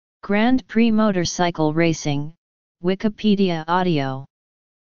Grand Prix motorcycle racing, Wikipedia audio.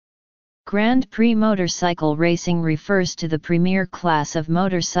 Grand Prix motorcycle racing refers to the premier class of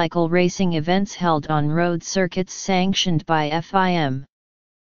motorcycle racing events held on road circuits sanctioned by FIM.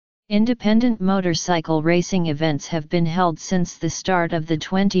 Independent motorcycle racing events have been held since the start of the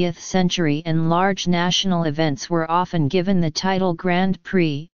 20th century, and large national events were often given the title Grand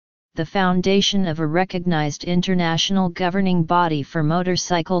Prix, the foundation of a recognized international governing body for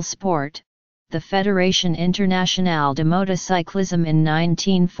motorcycle sport. The Fédération Internationale de Motocyclisme in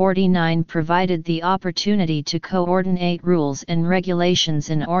 1949 provided the opportunity to coordinate rules and regulations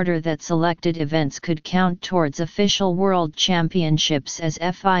in order that selected events could count towards official world championships, as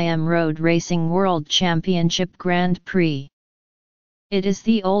FIM Road Racing World Championship Grand Prix. It is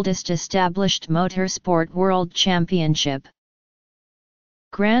the oldest established motorsport world championship.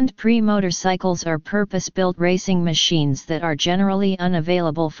 Grand Prix motorcycles are purpose-built racing machines that are generally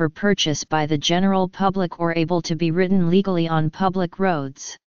unavailable for purchase by the general public or able to be ridden legally on public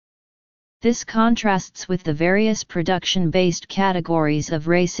roads. This contrasts with the various production-based categories of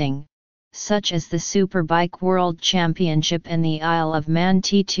racing, such as the Superbike World Championship and the Isle of Man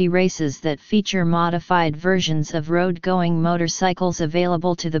TT races that feature modified versions of road-going motorcycles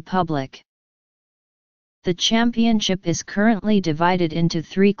available to the public. The championship is currently divided into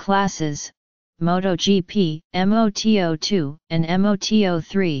three classes: MotoGP, MoTo2, and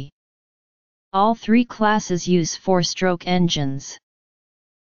MoTo3. All three classes use four-stroke engines.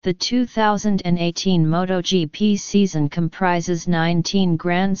 The 2018 MotoGP season comprises 19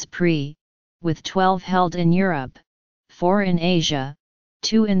 Grands Prix, with 12 held in Europe, 4 in Asia,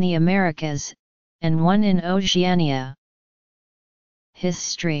 2 in the Americas, and 1 in Oceania.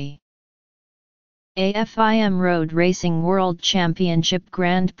 History. FIM Road Racing World Championship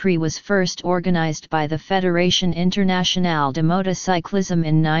Grand Prix was first organized by the Fédération Internationale de Motocyclisme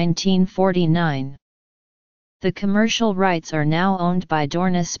in 1949. The commercial rights are now owned by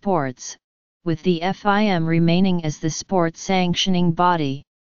Dorna Sports, with the FIM remaining as the sport sanctioning body.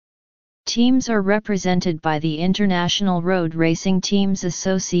 Teams are represented by the International Road Racing Teams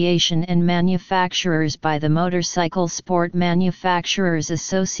Association and manufacturers by the Motorcycle Sport Manufacturers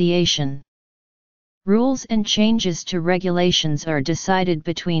Association. Rules and changes to regulations are decided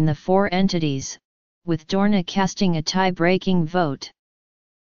between the four entities, with Dorna casting a tie-breaking vote.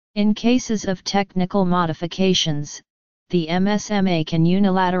 In cases of technical modifications, the MSMA can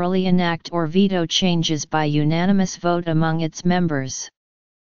unilaterally enact or veto changes by unanimous vote among its members.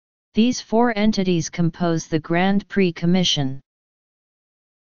 These four entities compose the Grand Prix Commission.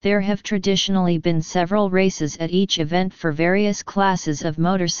 There have traditionally been several races at each event for various classes of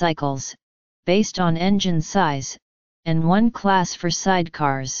motorcycles, based on engine size, and one class for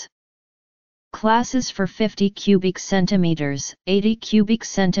sidecars. Classes for 50 cubic centimeters, 80 cubic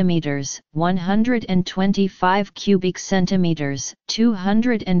centimeters, 125 cubic centimeters,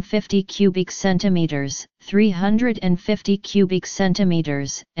 250 cubic centimeters, 350 cubic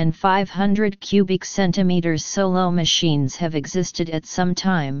centimeters, and 500 cubic centimeters solo machines have existed at some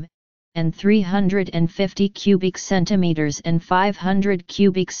time, and 350 cubic centimeters and 500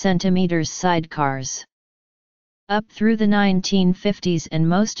 cubic centimeters sidecars. Up through the 1950s and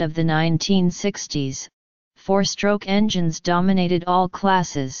most of the 1960s, four-stroke engines dominated all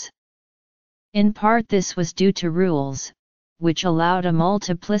classes. In part this was due to rules, which allowed a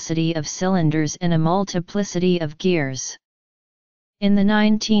multiplicity of cylinders and a multiplicity of gears. In the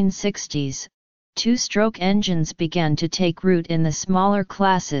 1960s, two-stroke engines began to take root in the smaller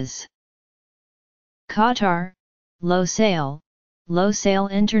classes. Qatar, Losail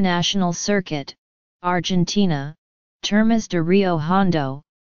International Circuit, Argentina, Termas de Rio Hondo,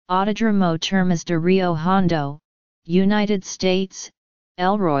 Autodromo Termas de Rio Hondo, United States,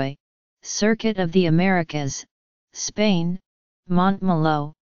 Elroy, Circuit of the Americas, Spain,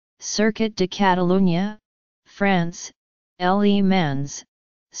 Montmeló, Circuit de Catalunya, France, Le Mans,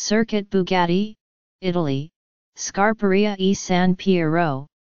 Circuit Bugatti, Italy, Scarperia e San Piero,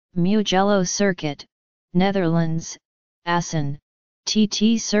 Mugello Circuit, Netherlands, Assen,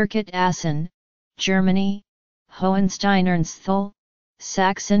 TT Circuit Assen, Germany, Hohensteinernsthal,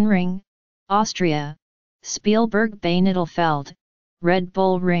 Sachsenring, Austria, Spielberg Mittelfeld, Red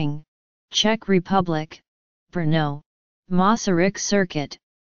Bull Ring, Czech Republic, Brno, Masaryk Circuit,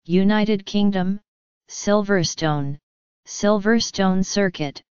 United Kingdom, Silverstone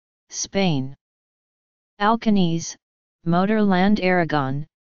Circuit, Spain. Alcañiz, Motorland Aragon,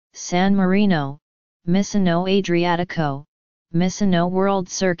 San Marino, Misano Adriatico, Misano World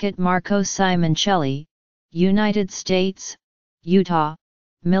Circuit Marco Simoncelli, United States, Utah,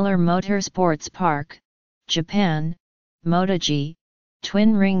 Miller Motorsports Park, Japan, MotoG,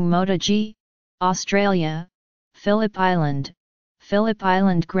 Twin Ring MotoG, Australia, Phillip Island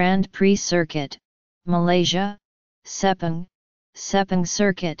Grand Prix Circuit, Malaysia, Sepang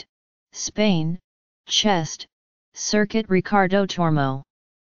Circuit, Spain, Chest, Circuit Ricardo Tormo.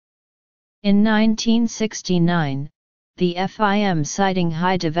 In 1969, the FIM, citing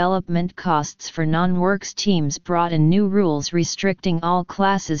high development costs for non-works teams, brought in new rules restricting all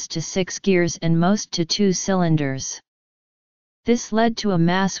classes to 6 gears and most to 2 cylinders. This led to a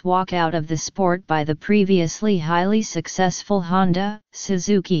mass walkout of the sport by the previously highly successful Honda,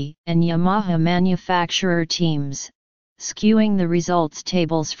 Suzuki, and Yamaha manufacturer teams, skewing the results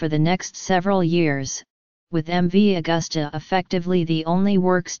tables for the next several years, with MV Agusta effectively the only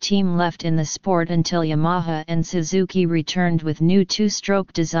works team left in the sport until Yamaha and Suzuki returned with new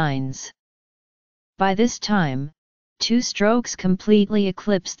 2-stroke designs. By this time, 2 strokes completely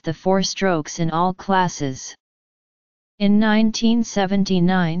eclipsed the 4 strokes in all classes. In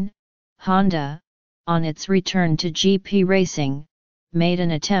 1979, Honda, on its return to GP racing, made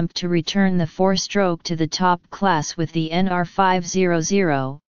an attempt to return the 4-stroke to the top class with the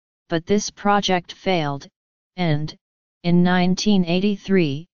NR500, but this project failed, and, in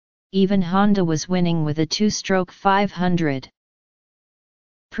 1983, even Honda was winning with a 2-stroke 500.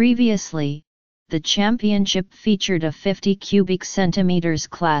 Previously, the championship featured a 50 cubic centimeters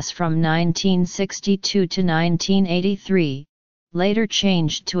class from 1962 to 1983, later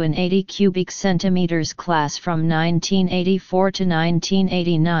changed to an 80 cubic centimeters class from 1984 to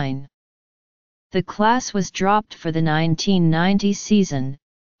 1989. The class was dropped for the 1990 season,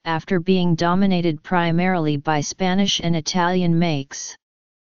 after being dominated primarily by Spanish and Italian makes.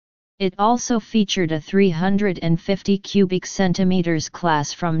 It also featured a 350 cubic centimeters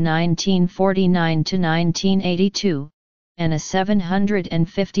class from 1949 to 1982, and a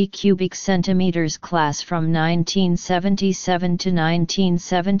 750 cubic centimeters class from 1977 to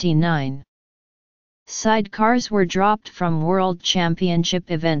 1979. Sidecars were dropped from World Championship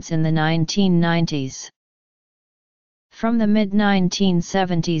events in the 1990s. From the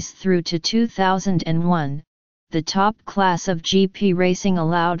mid-1970s through to 2001, the top class of GP racing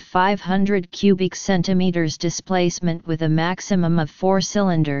allowed 500 cubic centimeters displacement with a maximum of 4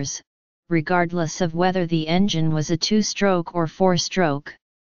 cylinders, regardless of whether the engine was a 2-stroke or 4-stroke.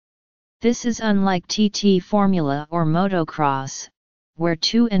 This is unlike TT Formula or motocross, where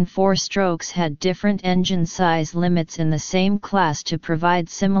 2 and 4 strokes had different engine size limits in the same class to provide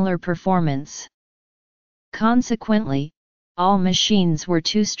similar performance. Consequently, all machines were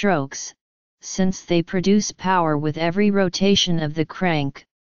 2 strokes, since they produce power with every rotation of the crank,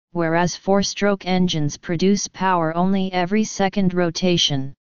 whereas 4-stroke engines produce power only every second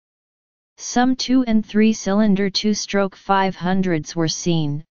rotation. Some 2 and 3-cylinder 2-stroke 500s were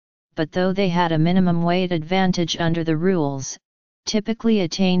seen, but though they had a minimum weight advantage under the rules, typically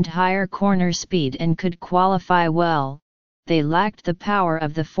attained higher corner speed and could qualify well, they lacked the power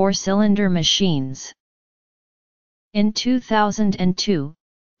of the 4-cylinder machines. In 2002,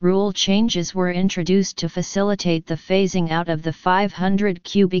 rule changes were introduced to facilitate the phasing out of the 500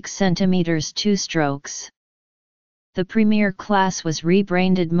 cubic centimeters 2 strokes. The premier class was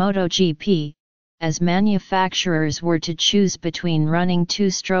rebranded MotoGP, as manufacturers were to choose between running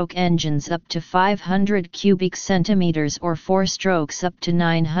 2-stroke engines up to 500 cubic centimeters or 4 strokes up to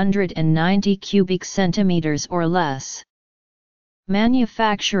 990 cubic centimeters or less.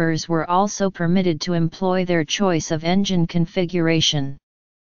 Manufacturers were also permitted to employ their choice of engine configuration.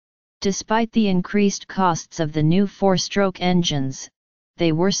 Despite the increased costs of the new 4-stroke engines,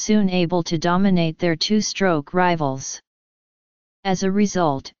 they were soon able to dominate their 2-stroke rivals. As a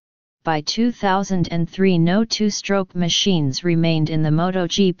result, by 2003 no 2-stroke machines remained in the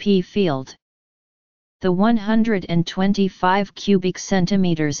MotoGP field. The 125 cubic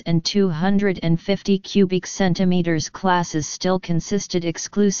centimeters and 250 cubic centimeters classes still consisted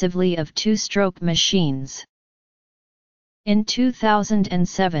exclusively of 2-stroke machines. In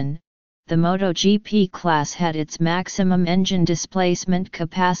 2007, the MotoGP class had its maximum engine displacement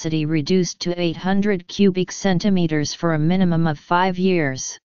capacity reduced to 800 cubic centimeters for a minimum of 5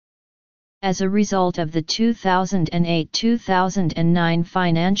 years. As a result of the 2008-2009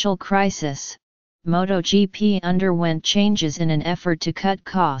 financial crisis, MotoGP underwent changes in an effort to cut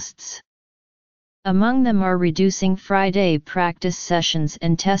costs. Among them are reducing Friday practice sessions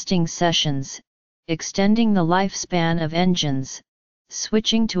and testing sessions, extending the lifespan of engines,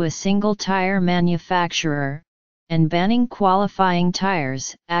 switching to a single-tire manufacturer, and banning qualifying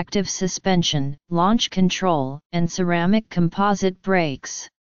tires, active suspension, launch control, and ceramic composite brakes.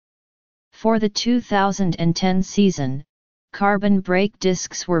 For the 2010 season, carbon brake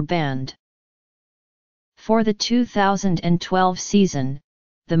discs were banned. For the 2012 season,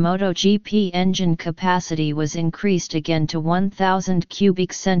 the MotoGP engine capacity was increased again to 1,000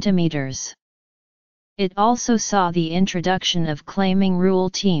 cubic centimeters. It also saw the introduction of claiming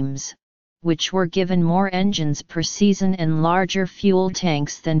rule teams, which were given more engines per season and larger fuel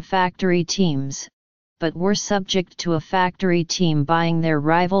tanks than factory teams, but were subject to a factory team buying their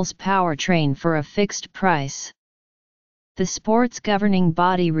rival's powertrain for a fixed price. The sport's governing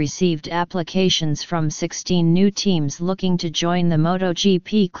body received applications from 16 new teams looking to join the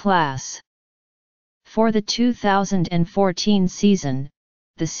MotoGP class. For the 2014 season,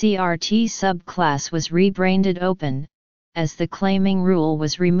 the CRT subclass was rebranded Open, as the claiming rule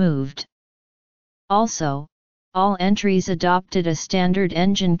was removed. Also, all entries adopted a standard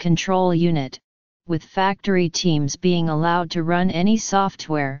engine control unit, with factory teams being allowed to run any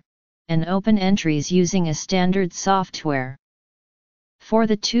software, and open entries using a standard software. For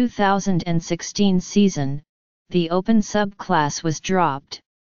the 2016 season, the open subclass was dropped,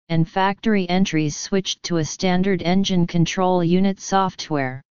 and factory entries switched to a standard engine control unit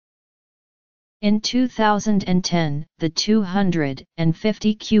software. In 2010, the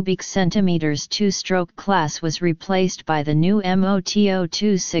 250 cubic centimeters two-stroke class was replaced by the new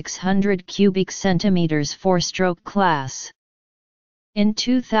MoTo2 600 cubic centimeters four-stroke class. In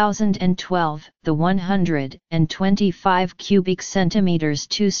 2012, the 125 cubic centimeters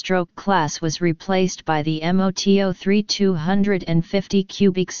two-stroke class was replaced by the MoTo3 250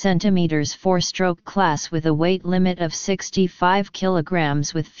 cubic centimeters four-stroke class with a weight limit of 65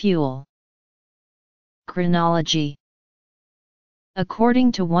 kilograms with fuel. Chronology.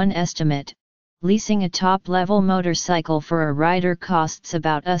 According to one estimate, leasing a top-level motorcycle for a rider costs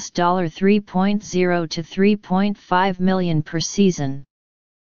about $3.0 to $3.5 million per season.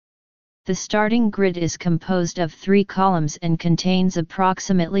 The starting grid is composed of 3 columns and contains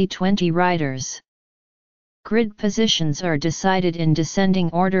approximately 20 riders. Grid positions are decided in descending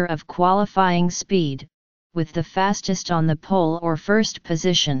order of qualifying speed, with the fastest on the pole or first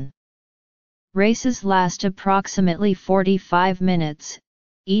position. Races last approximately 45 minutes.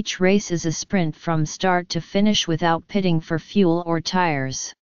 Each race is a sprint from start to finish without pitting for fuel or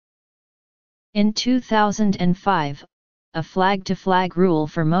tires. In 2005, a flag-to-flag rule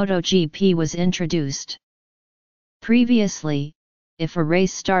for MotoGP was introduced. Previously, if a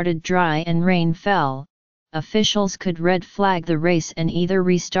race started dry and rain fell, officials could red flag the race and either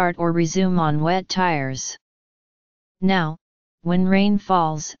restart or resume on wet tires. Now, when rain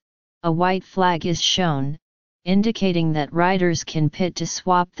falls, a white flag is shown, indicating that riders can pit to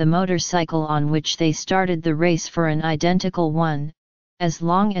swap the motorcycle on which they started the race for an identical one, as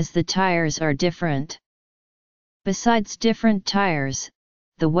long as the tires are different. Besides different tires,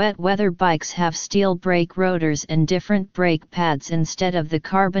 the wet weather bikes have steel brake rotors and different brake pads instead of the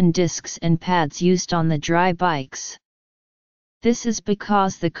carbon discs and pads used on the dry bikes. This is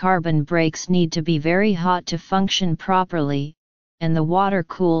because the carbon brakes need to be very hot to function properly, and the water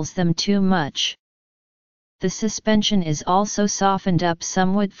cools them too much. The suspension is also softened up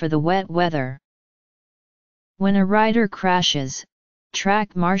somewhat for the wet weather. When a rider crashes,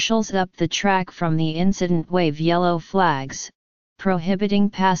 track marshals up the track from the incident wave yellow flags, prohibiting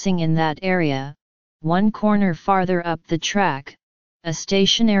passing in that area. One corner farther up the track, a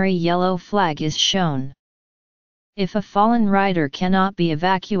stationary yellow flag is shown. If a fallen rider cannot be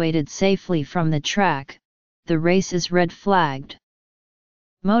evacuated safely from the track, the race is red flagged.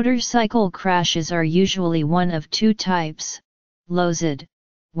 Motorcycle crashes are usually one of two types: low-side,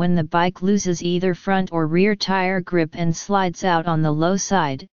 when the bike loses either front or rear tire grip and slides out on the low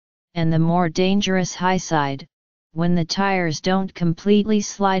side, and the more dangerous high side, when the tires don't completely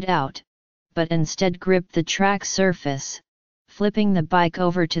slide out, but instead grip the track surface, flipping the bike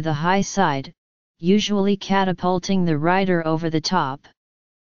over to the high side, usually catapulting the rider over the top.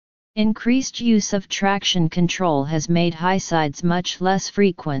 Increased use of traction control has made high sides much less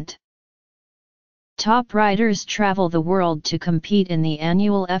frequent. Top riders travel the world to compete in the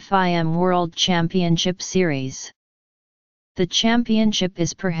annual FIM World Championship Series. The championship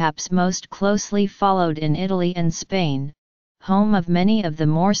is perhaps most closely followed in Italy and Spain, home of many of the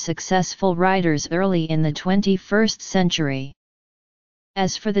more successful riders early in the 21st century.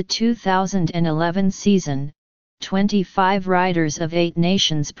 As for the 2011 season, 25 riders of 8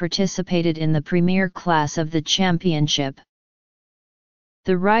 nations participated in the premier class of the championship.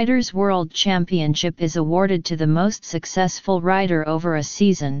 The Riders' World Championship is awarded to the most successful rider over a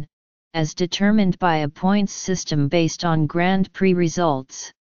season, as determined by a points system based on Grand Prix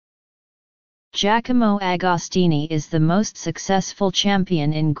results. Giacomo Agostini is the most successful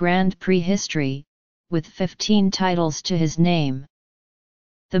champion in Grand Prix history, with 15 titles to his name.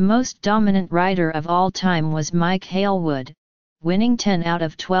 The most dominant rider of all time was Mike Hailwood, winning 10 out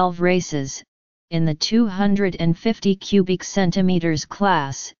of 12 races, in the 250 cubic centimeters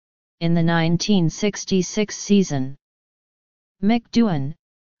class, in the 1966 season. Mick Doohan,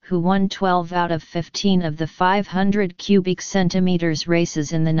 who won 12 out of 15 of the 500 cubic centimeters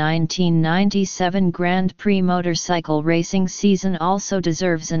races in the 1997 Grand Prix motorcycle racing season, also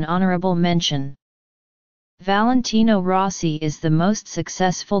deserves an honorable mention. Valentino Rossi is the most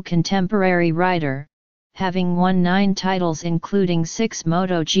successful contemporary rider, having won 9 titles including 6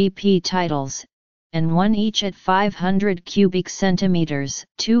 MotoGP titles, and won each at 500 cubic centimeters,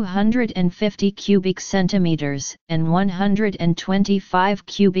 250 cubic centimeters, and 125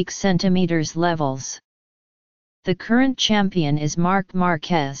 cubic centimeters levels. The current champion is Marc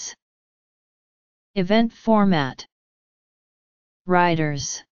Marquez. Event format.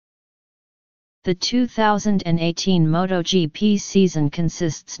 Riders. The 2018 MotoGP season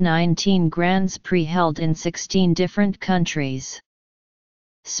consists 19 Grands Prix held in 16 different countries.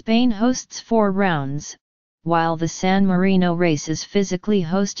 Spain hosts 4 rounds, while the San Marino race is physically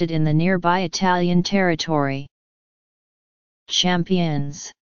hosted in the nearby Italian territory.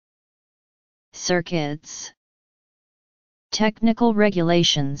 Champions. Circuits. Technical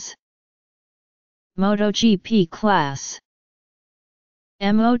regulations. MotoGP class.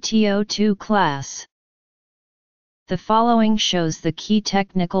 Moto2 class. The following shows the key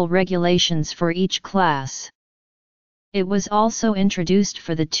technical regulations for each class. It was also introduced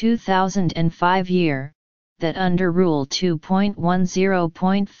for the 2005 year, that under Rule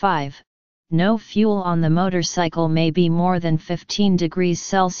 2.10.5, no fuel on the motorcycle may be more than 15 degrees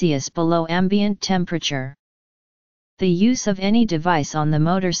Celsius below ambient temperature. The use of any device on the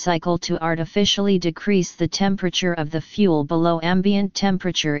motorcycle to artificially decrease the temperature of the fuel below ambient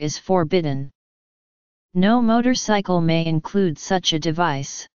temperature is forbidden. No motorcycle may include such a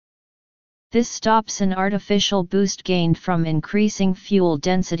device. This stops an artificial boost gained from increasing fuel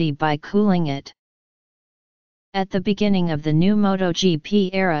density by cooling it. At the beginning of the new MotoGP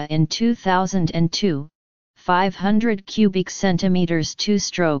era in 2002, 500 cubic centimeters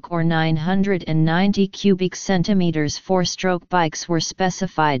 2-stroke or 990 cubic centimeters 4-stroke bikes were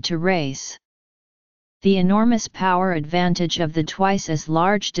specified to race. The enormous power advantage of the twice as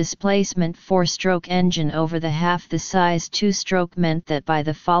large displacement 4-stroke engine over the half the size 2-stroke meant that by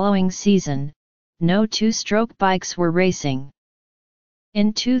the following season, no 2-stroke bikes were racing.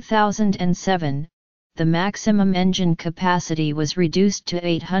 In 2007, the maximum engine capacity was reduced to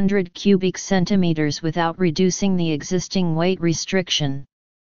 800 cubic centimeters without reducing the existing weight restriction.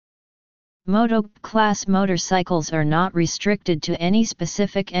 Moto class motorcycles are not restricted to any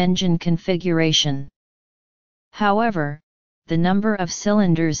specific engine configuration. However, the number of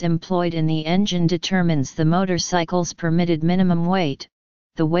cylinders employed in the engine determines the motorcycle's permitted minimum weight.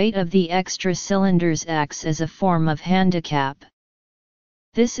 The weight of the extra cylinders acts as a form of handicap.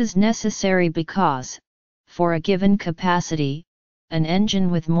 This is necessary because, for a given capacity, an engine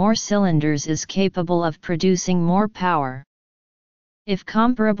with more cylinders is capable of producing more power. If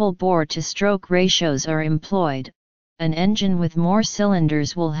comparable bore-to-stroke ratios are employed, an engine with more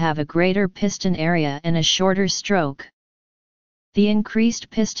cylinders will have a greater piston area and a shorter stroke. The increased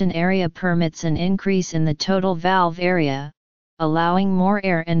piston area permits an increase in the total valve area, allowing more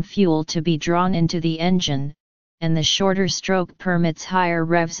air and fuel to be drawn into the engine, and the shorter stroke permits higher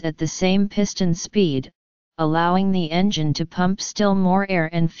revs at the same piston speed, allowing the engine to pump still more air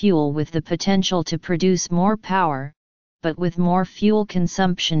and fuel with the potential to produce more power, but with more fuel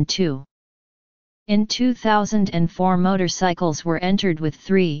consumption too. In 2004 motorcycles were entered with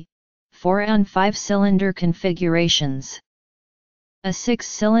 3, 4 and 5-cylinder configurations. A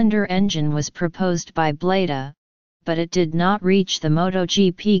 6-cylinder engine was proposed by Bleda, but it did not reach the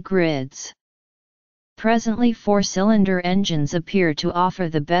MotoGP grids. Presently 4-cylinder engines appear to offer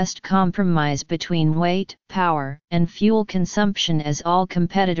the best compromise between weight, power, and fuel consumption, as all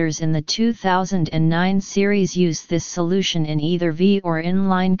competitors in the 2009 series use this solution in either V or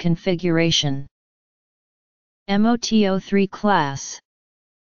inline configuration. Moto3 class.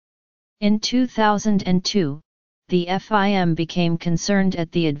 In 2002, the FIM became concerned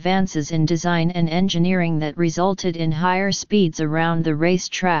at the advances in design and engineering that resulted in higher speeds around the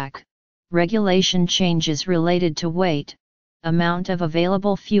racetrack. Regulation changes related to weight, amount of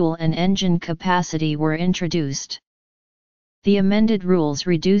available fuel and engine capacity were introduced. The amended rules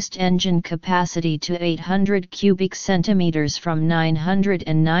reduced engine capacity to 800 cubic centimeters from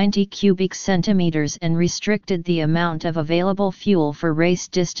 990 cubic centimeters and restricted the amount of available fuel for race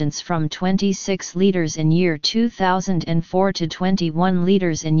distance from 26 liters in year 2004 to 21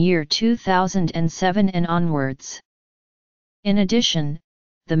 liters in year 2007 and onwards. In addition,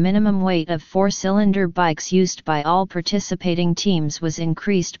 the minimum weight of four-cylinder bikes used by all participating teams was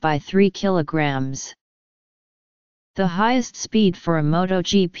increased by 3 kilograms. The highest speed for a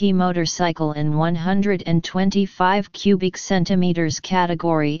MotoGP motorcycle in 125 cubic centimeters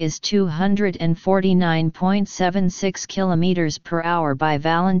category is 249.76 km per hour by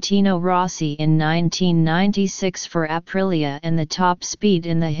Valentino Rossi in 1996 for Aprilia, and the top speed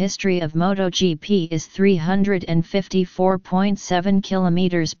in the history of MotoGP is 354.7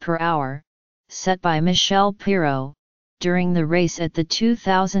 km per hour, set by Michel Pirot, during the race at the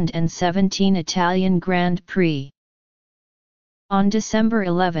 2017 Italian Grand Prix. On December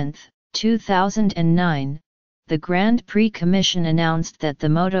 11, 2009, the Grand Prix Commission announced that the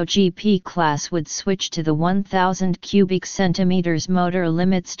MotoGP class would switch to the 1,000 cubic centimeters motor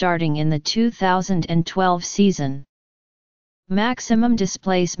limit starting in the 2012 season. Maximum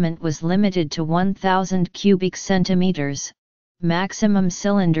displacement was limited to 1,000 cubic centimeters, maximum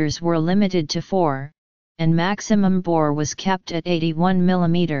cylinders were limited to 4, and maximum bore was capped at 81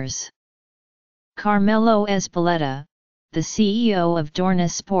 mm. Carmelo Ezpeleta, the CEO of Dorna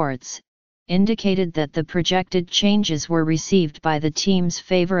Sports, indicated that the projected changes were received by the teams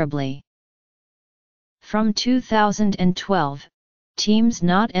favorably. From 2012, teams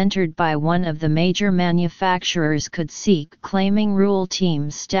not entered by one of the major manufacturers could seek claiming rule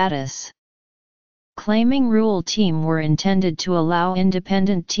team status. Claiming rule team were intended to allow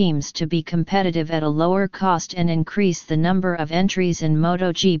independent teams to be competitive at a lower cost and increase the number of entries in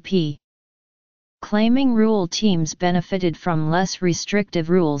MotoGP. Claiming rule teams benefited from less restrictive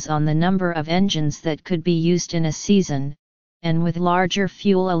rules on the number of engines that could be used in a season, and with larger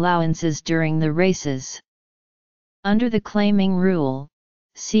fuel allowances during the races. Under the claiming rule,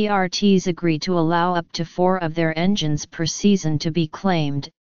 CRTs agree to allow up to 4 of their engines per season to be claimed,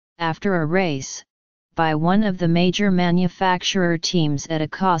 after a race, by one of the major manufacturer teams at a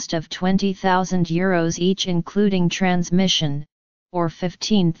cost of €20,000 each including transmission, or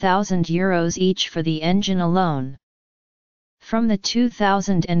 €15,000 each for the engine alone. From the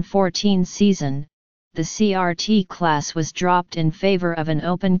 2014 season, the CRT class was dropped in favor of an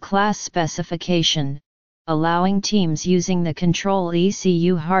open class specification, allowing teams using the control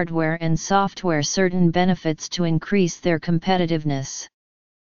ECU hardware and software certain benefits to increase their competitiveness.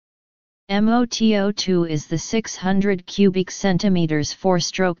 MoTo2 is the 600 cubic centimeters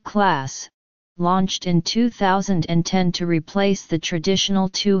 4-stroke class, launched in 2010 to replace the traditional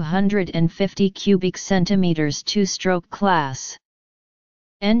 250 cubic centimeters 2-stroke class.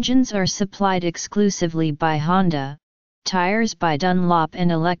 Engines are supplied exclusively by Honda, tires by Dunlop,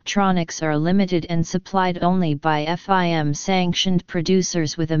 and electronics are limited and supplied only by FIM-sanctioned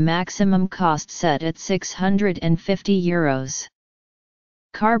producers with a maximum cost set at €650.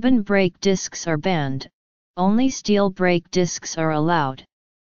 Carbon brake discs are banned, only steel brake discs are allowed.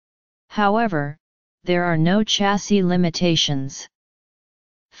 However, there are no chassis limitations.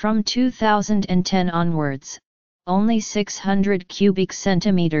 From 2010 onwards, only 600 cubic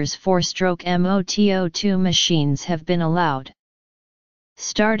centimeters 4-stroke MoTo2 machines have been allowed.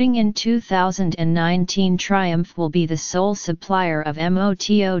 Starting in 2019, Triumph will be the sole supplier of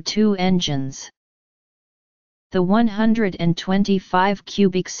MoTo2 engines. The 125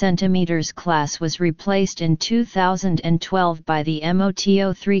 cubic centimeters class was replaced in 2012 by the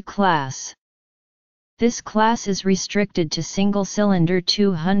MoTo3 class. This class is restricted to single-cylinder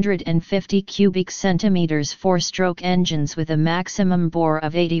 250 cubic centimeters 4-stroke engines with a maximum bore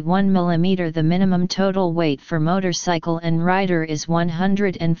of 81 mm. The minimum total weight for motorcycle and rider is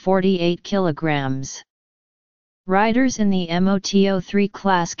 148 kilograms. Riders in the MoTo3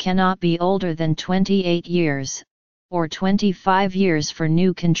 class cannot be older than 28 years, or 25 years for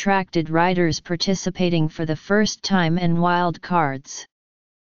new contracted riders participating for the first time, and wild cards.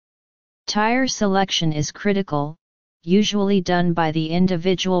 Tire selection is critical, usually done by the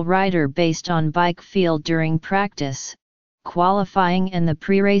individual rider based on bike feel during practice, qualifying and the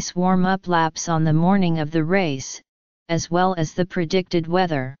pre-race warm-up laps on the morning of the race, as well as the predicted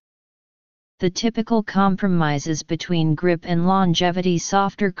weather. The typical compromises between grip and longevity: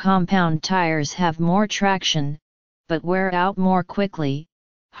 softer compound tires have more traction, but wear out more quickly;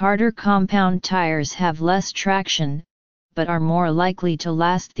 harder compound tires have less traction, but are more likely to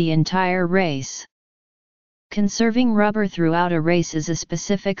last the entire race. Conserving rubber throughout a race is a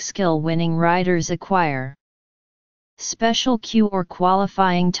specific skill winning riders acquire. Special Q or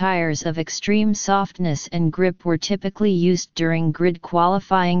qualifying tires of extreme softness and grip were typically used during grid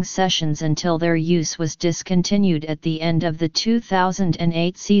qualifying sessions until their use was discontinued at the end of the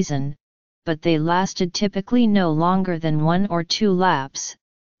 2008 season, but they lasted typically no longer than 1 or 2 laps,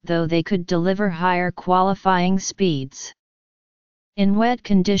 though they could deliver higher qualifying speeds. In wet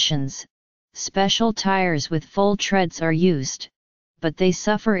conditions, special tires with full treads are used, but they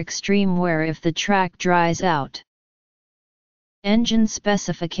suffer extreme wear if the track dries out. Engine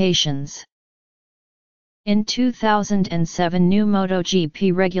specifications. In 2007, new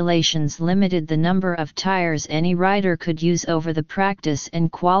MotoGP regulations limited the number of tires any rider could use over the practice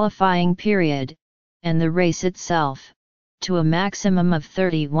and qualifying period, and the race itself, to a maximum of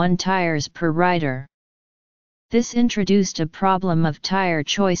 31 tires per rider. This introduced a problem of tire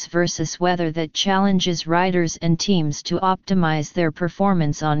choice versus weather that challenges riders and teams to optimize their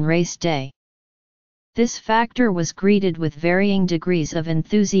performance on race day. This factor was greeted with varying degrees of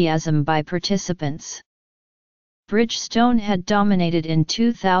enthusiasm by participants. Bridgestone had dominated in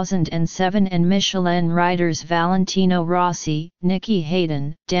 2007, and Michelin riders Valentino Rossi, Nicky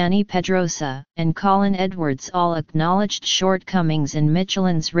Hayden, Dani Pedrosa, and Colin Edwards all acknowledged shortcomings in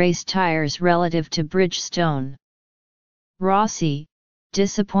Michelin's race tires relative to Bridgestone. Rossi,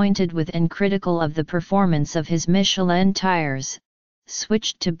 disappointed with and critical of the performance of his Michelin tires,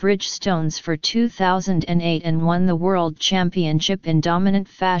 switched to Bridgestone's for 2008 and won the World Championship in dominant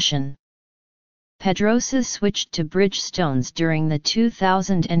fashion. Pedrosa switched to Bridgestone's during the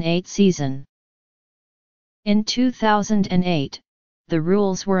 2008 season. In 2008, the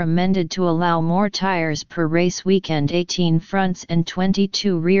rules were amended to allow more tires per race weekend, 18 fronts and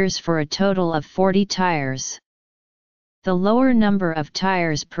 22 rears for a total of 40 tires. The lower number of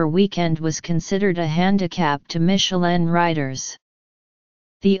tires per weekend was considered a handicap to Michelin riders.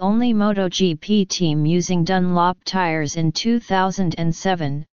 The only MotoGP team using Dunlop tires in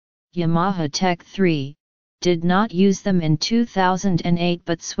 2007, Yamaha Tech 3, did not use them in 2008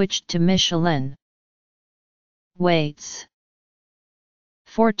 but switched to Michelin. Weights.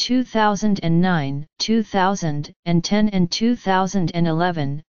 For 2009, 2010 and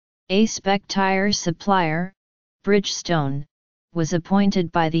 2011, a spec tire supplier, Bridgestone, was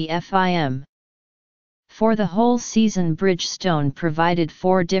appointed by the FIM. For the whole season, Bridgestone provided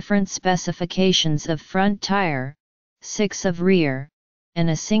 4 different specifications of front tire, 6 of rear, and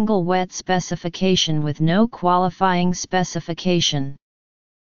a single wet specification with no qualifying specification.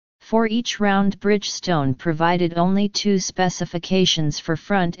 For each round, Bridgestone provided only 2 specifications for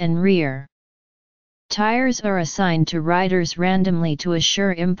front and rear. Tires are assigned to riders randomly to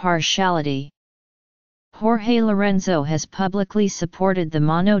assure impartiality. Jorge Lorenzo has publicly supported the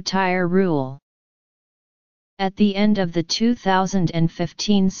mono tire rule. At the end of the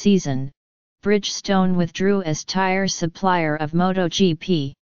 2015 season, Bridgestone withdrew as tire supplier of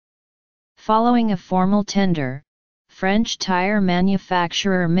MotoGP. Following a formal tender, French tire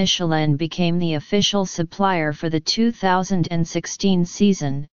manufacturer Michelin became the official supplier for the 2016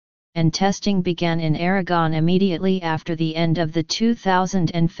 season, and testing began in Aragon immediately after the end of the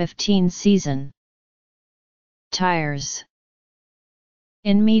 2015 season. Tires.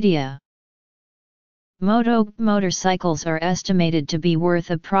 In media. Motorcycles are estimated to be worth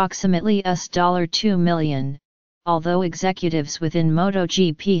approximately $2 million, although executives within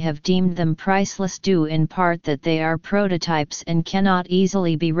MotoGP have deemed them priceless due in part that they are prototypes and cannot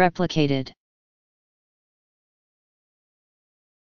easily be replicated.